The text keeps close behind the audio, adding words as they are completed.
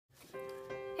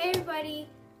Hey everybody,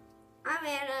 I'm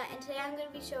Anna, and today I'm going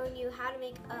to be showing you how to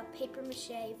make a paper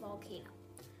mache volcano.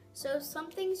 So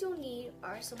some things you'll need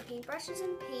are some paintbrushes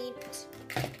and paint,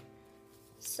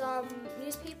 some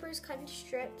newspapers cut into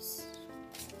strips,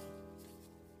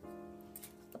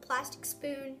 a plastic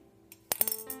spoon,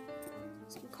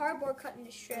 some cardboard cut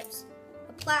into strips,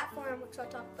 a platform, which I'll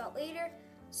talk about later,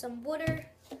 some water,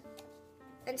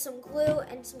 and some glue,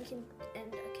 and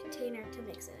a container to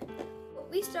mix it in.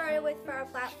 What we started with for our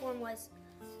platform was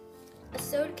a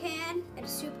soda can and a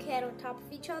soup can on top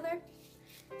of each other,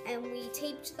 and we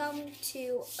taped them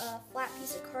to a flat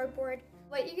piece of cardboard.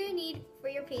 What you're going to need for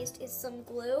your paste is some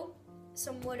glue,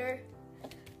 some water,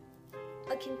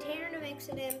 a container to mix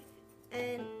it in,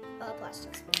 and a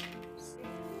plastic spoon.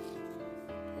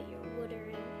 Put your water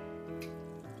in.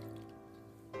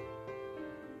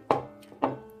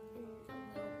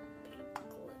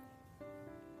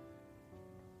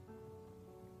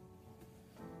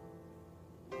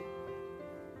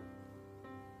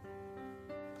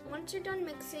 Once you're done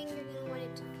mixing, you're going to want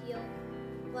it to feel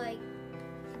like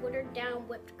watered down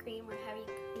whipped cream or heavy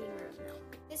cream or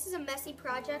milk. This is a messy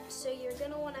project, so you're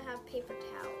going to want to have paper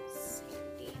towels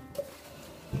handy.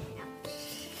 Yeah.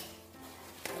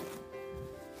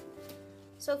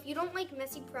 So if you don't like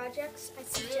messy projects, I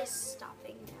suggest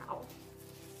stopping now.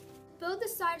 To build the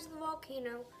sides of the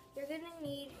volcano, you're going to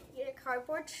need your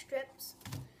cardboard strips,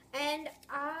 and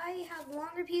I have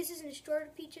longer pieces and shorter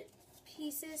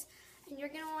pieces. And you're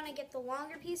going to want to get the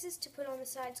longer pieces to put on the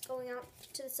sides going out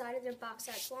to the side of the box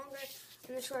that's longer,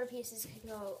 and the shorter pieces can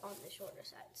go on the shorter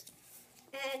sides.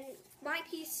 And my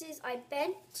pieces I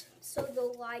bent so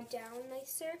they'll lie down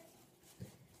nicer.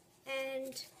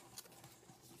 And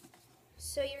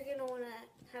so you're going to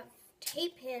have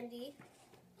tape handy,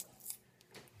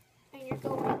 and you're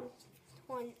going to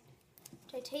want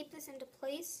to tape this into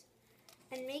place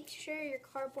and make sure your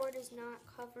cardboard is not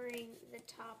covering the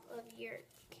top of your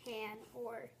can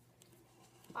or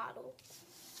bottle.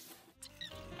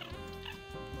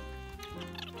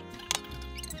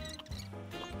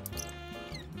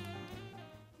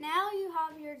 Now you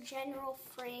have your general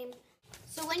frame.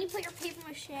 So when you put your paper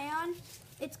mache on,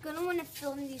 it's going to want to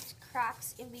fill in these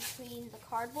cracks in between the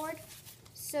cardboard.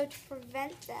 So to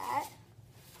prevent that,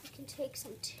 you can take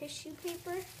some tissue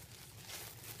paper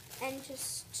and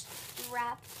just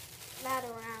wrap that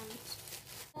around.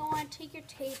 You'll want to take your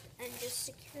tape and just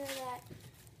secure that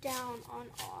down on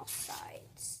all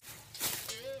sides.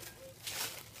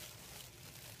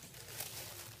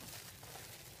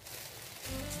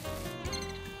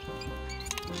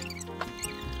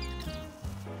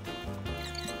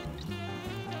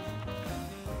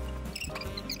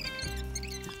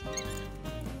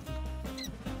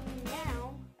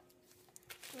 Now,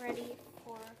 ready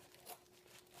for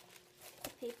the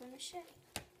paper mache.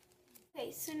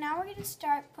 Okay, so now we're going to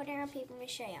start putting our paper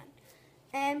mache on.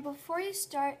 And before you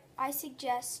start, I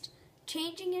suggest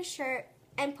changing your shirt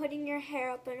and putting your hair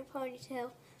up in a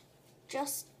ponytail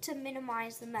just to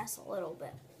minimize the mess a little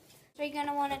bit. So you're going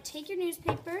to want to take your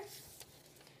newspaper,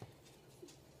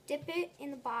 dip it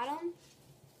in the bottom,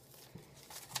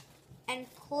 and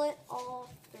pull it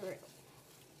all through.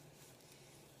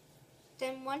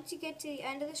 Then once you get to the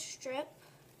end of the strip,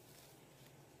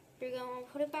 you're going to want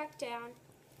to put it back down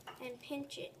and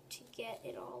pinch it to get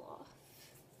it all off.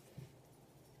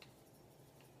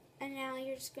 And now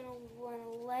you're just going to want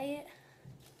to lay it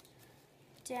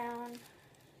down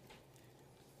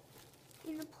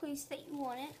in the place that you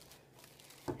want it.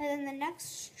 And then the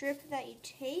next strip that you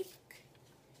take,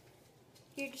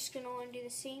 you're just going to want to do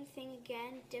the same thing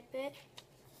again. Dip it,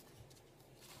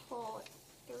 pull it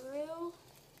through,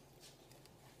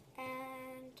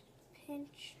 and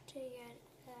pinch to get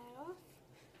that off.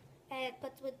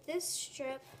 But with this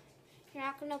strip, you're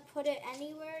not going to put it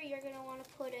anywhere. You're going to want to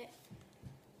put it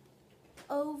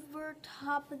over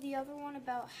top of the other one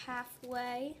about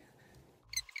halfway.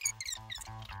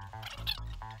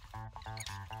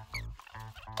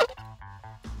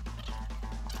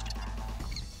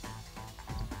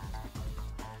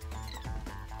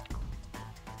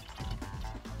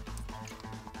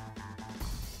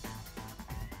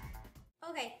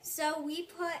 Okay, so we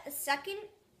put a second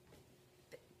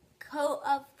coat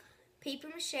of paper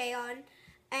mache on,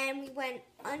 and we went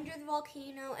under the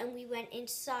volcano and we went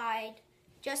inside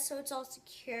just so it's all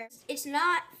secure. It's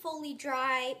not fully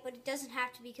dry, but it doesn't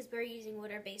have to be because we're using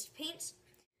water-based paints.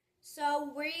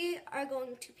 So we are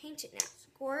going to paint it now.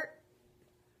 Squirt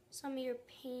some of your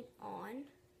paint on,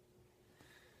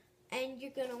 and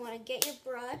you're going to want to get your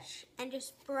brush and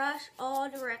just brush all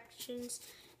directions.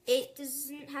 It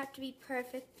doesn't have to be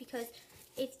perfect because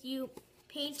if you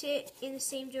paint it in the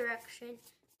same direction,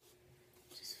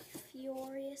 Just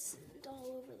furious and all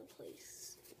over the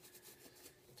place.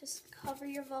 Just cover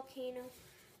your volcano.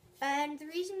 And the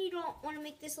reason you don't want to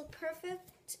make this look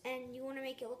perfect and you want to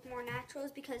make it look more natural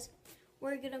is because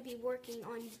we're going to be working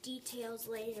on details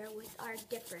later with our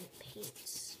different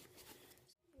paints.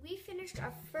 We finished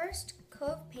our first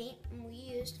coat of paint and we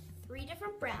used 3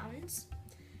 different browns.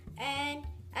 And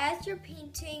as you're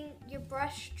painting your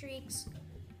brush streaks,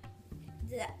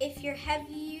 if you're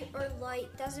heavy or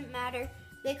light, doesn't matter.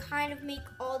 They kind of make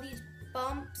all these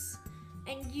bumps,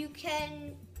 and you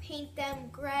can paint them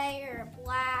gray or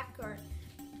black or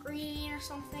green or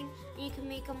something, and you can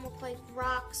make them look like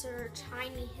rocks or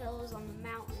tiny hills on the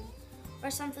mountain or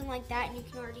something like that, and you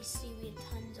can already see we had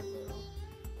tons of little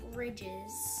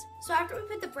ridges. So after we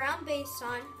put the brown base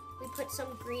on, we put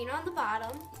some green on the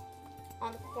bottom,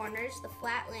 on the corners, the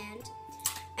flat land,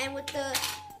 and with the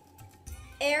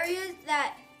areas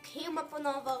that came up on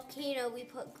the volcano, we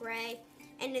put gray,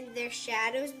 and in their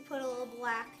shadows, we put a little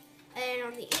black, and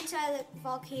on the inside of the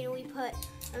volcano, we put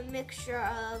a mixture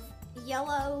of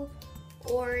yellow,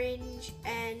 orange,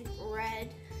 and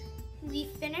red. We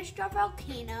finished our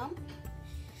volcano,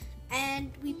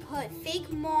 and we put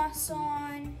fake moss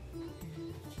on,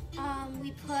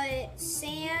 we put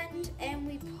sand, and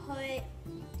we put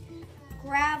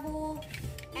gravel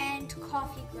and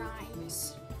coffee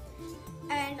grinds.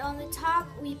 And on the top,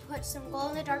 we put some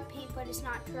glow-in-the-dark paint, but it's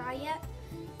not dry yet.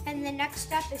 And the next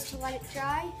step is to let it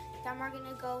dry. Then we're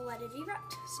gonna go let it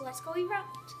erupt. So let's go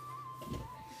erupt.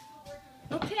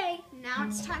 Okay, now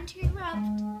it's time to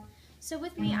erupt. So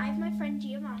with me, I have my friend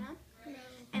Giovanna,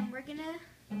 and we're gonna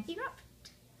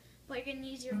erupt. But you're gonna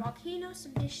use your volcano,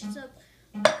 some dishes of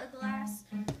a glass,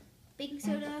 baking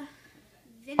soda,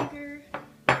 vinegar,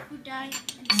 food dye,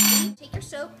 and steam. Take your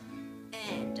soap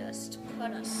and just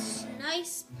put a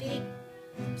nice big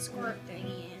squirt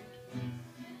thingy in.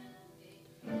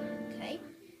 Okay.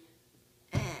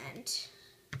 And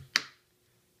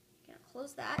gonna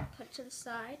close that, put it to the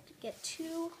side, get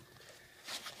 2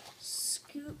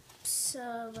 scoops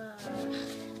of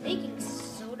baking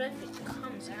soda if it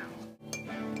comes out.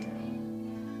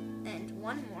 And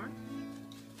 1 more.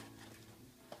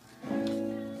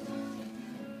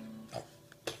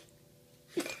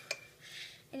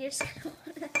 And you're just gonna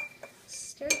wanna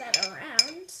stir that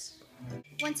around.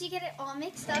 Once you get it all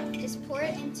mixed up, just pour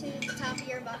it into the top of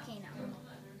your volcano.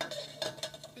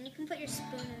 And you can put your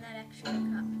spoon in that extra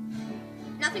cup.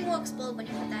 Nothing will explode when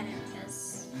you put that in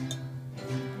because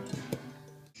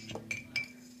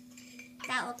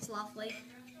that looks lovely.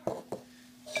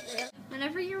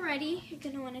 Whenever you're ready, you're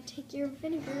gonna want to take your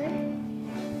vinegar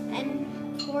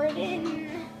and pour it in.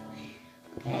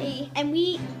 Okay, and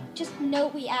we just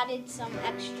note we added some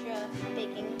extra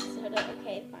baking soda.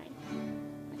 Okay, fine.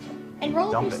 And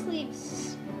roll up your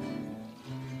sleeves.